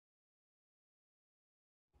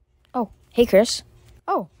Oh, hey, Chris.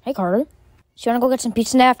 Oh, hey, Carter. So you want to go get some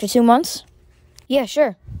pizza now after 2 months? Yeah,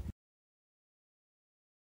 sure.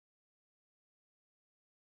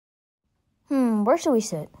 Where should we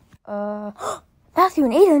sit? Matthew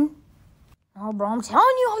and Aidan? Oh, bro, I'm telling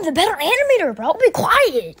you, I'm the better animator, bro. Be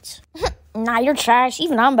quiet. Nah, you're trash.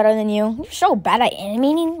 Even I'm better than you. You're so bad at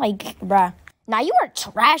animating. Like, bruh. Nah, you are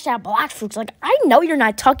trash at block fruits. Like, I know you're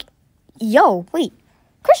not talking. Yo, wait.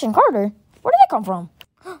 Christian, Carter. Where did that come from?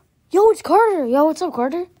 Yo, it's Carter. Yo, what's up,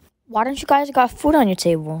 Carter? Why don't you guys got food on your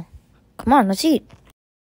table? Come on, let's eat.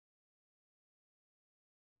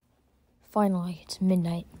 Finally, it's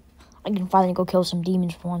midnight. I can finally go kill some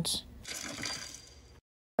demons for once.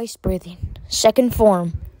 Ice breathing. Second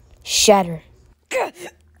form. Shatter.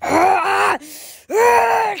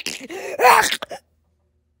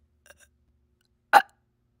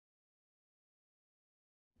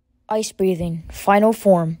 Ice breathing. Final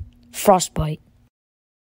form. Frostbite.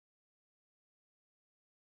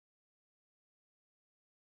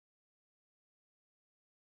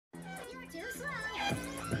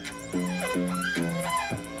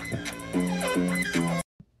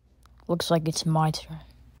 Looks like it's my turn.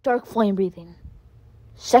 Dark flame breathing.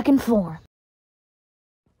 Second form.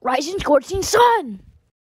 Rising scorching sun!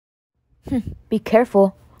 Be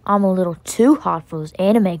careful. I'm a little too hot for those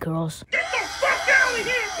anime girls.